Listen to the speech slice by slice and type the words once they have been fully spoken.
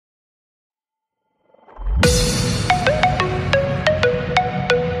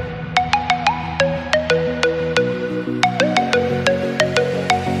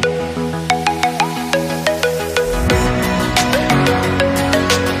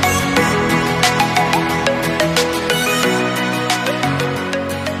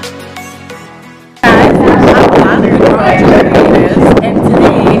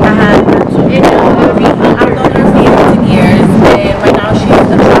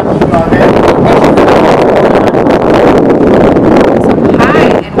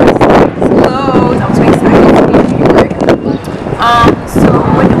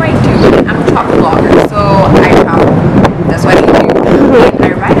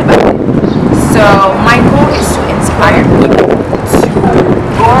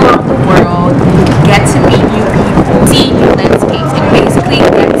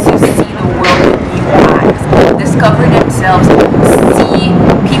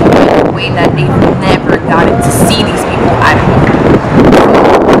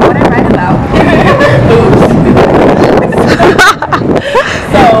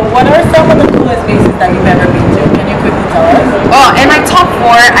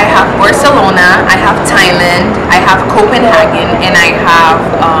for, I have Barcelona, I have Thailand, I have Copenhagen, and I have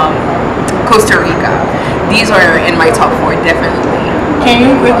Costa Rica. These are in my top 4, definitely. Can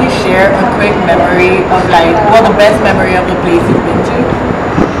you quickly share a quick memory of the best memory of the place you've been to?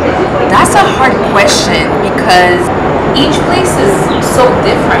 That's a hard question because each place is so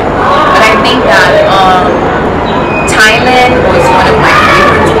different. But I think that Thailand was one of my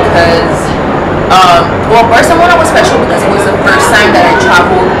favorites because Barcelona was special because it was the first time that I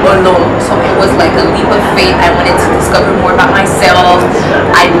traveled alone. So it was like a leap of faith. I wanted to discover more about myself.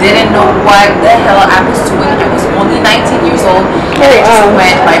 I didn't know what the hell I was doing. I was only 19 years old and I just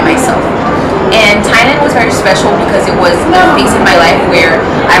went by myself. And Thailand was very special because it was a phase in my life where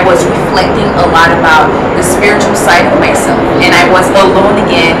I was reflecting a lot about the spiritual side of myself. And I was alone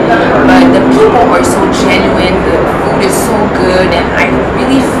again, but the people were so genuine, the food is so good, and I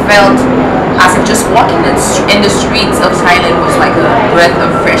really felt as if just walking in the streets of Thailand was like a breath of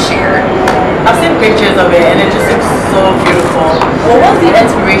fresh air. I've seen pictures of it and it just looks so beautiful. What was the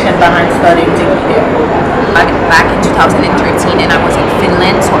inspiration behind studying to be there? Back in 2013 and I was in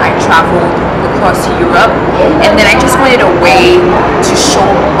Finland, so I traveled across Europe, and then I just wanted a way to show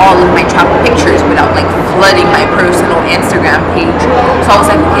all of my travel pictures without like flooding my personal Instagram page. So I was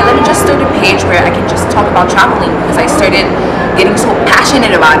like, okay, let me just start a page where I can just talk about traveling, because I started getting so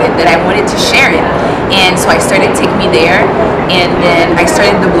passionate about it that I wanted to share it. And so I started Take Me There, and then I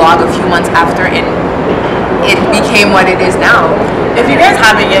started the blog a few months after, and it became what it is now. If you guys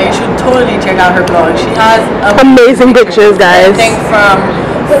haven't yet, you should totally check out her blog. She has amazing pictures, guys. Everything from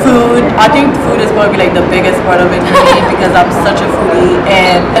food. I think food is probably like the biggest part of it for me because I'm such a foodie,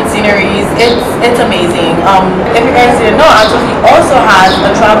 and sceneries. It's amazing. If you guys didn't know, Ann-Sophie also has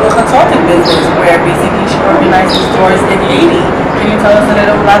a travel consulting business where basically she organizes tours in Haiti. Can you tell us a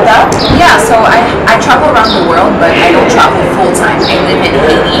little about that? Yeah, so I travel around the world, but I don't travel full time. I live in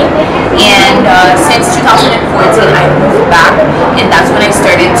Haiti, and since 2014 I moved back, and that's when I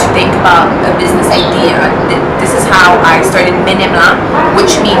started to think about a business idea. This is how I started Minimla,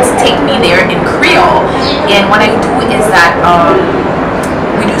 which means Take Me There in Creole. And what I do is that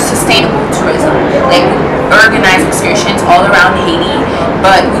we do sustainable tourism. Like, we organize excursions all around Haiti,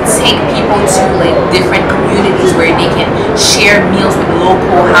 but we take people to like different communities where they can share meals with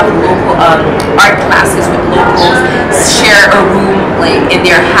local, have local art classes with locals, share a room like in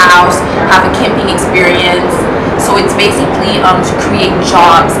their house, have a camping experience. So it's basically to create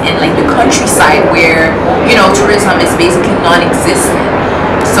jobs in like the countryside where, you know, tourism is basically non-existent.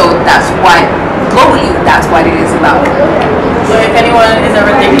 So that's what, globally, that's what it is about. So if anyone is ever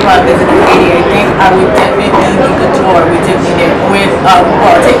thinking about visiting Haiti, I think I would definitely book a tour with Take Me There,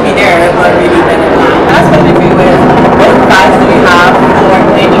 Take Me There, but really Minimla. That's what the view is. What advice do we have for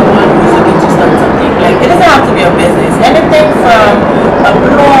anyone who's looking to start something? Like, it doesn't have to be a business. Anything from a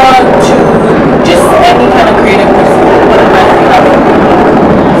blog to just any kind of creative pursuit. What advice do you have?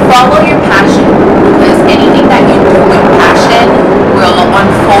 Follow your passion, because anything that you do with passion will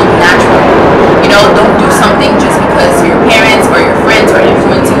unfold naturally. You know, don't do something just because your parents or your friends are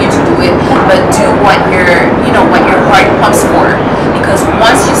influencing you to do it, but do what your heart pumps for. Because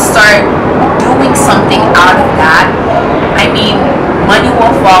once you start doing something out of that, I mean, money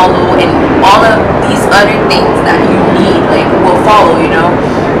will follow, and all of these other things that you need will follow, you know.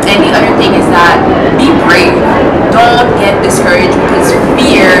 And the other thing is that be brave. Don't get discouraged, because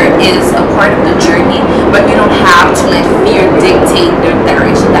fear is a part of the journey, but you don't have to let fear dictate the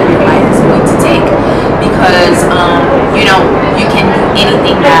direction that your life is going to take. Because you know, you can do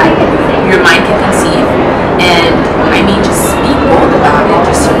anything that your mind can conceive, and I mean, just be bold about it.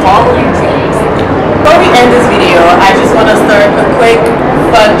 Just follow your dreams. Before we end this video, I just want to start a quick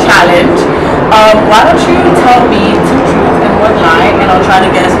fun challenge. Why don't you tell me 2 truths and 1 lie, and I'll try to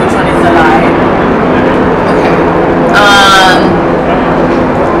guess which one is the lie. Okay.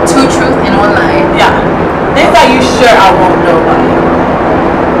 2 truths and 1 lie. Yeah. Things that you sure I won't know about.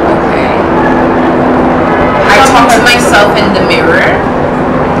 Okay. I talk to myself in the mirror.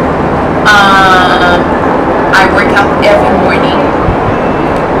 I work out every morning.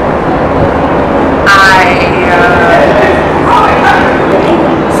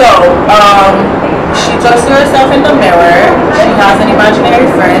 She talks to herself in the mirror. She has an imaginary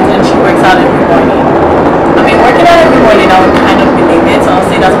friend, and she works out every morning. I mean, working out every morning, I would kind of believe it, so I'll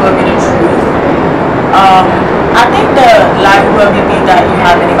say that's probably the truth. I think the lie would probably be that you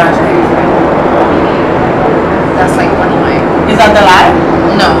have an imaginary friend. That's like 1 lie. Is that the lie?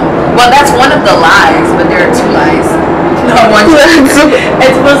 No. Well, that's one of the lies, but there are 2 lies. No,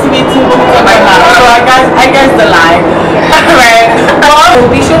 it's supposed to be 2 truths and 1 lie. So I guess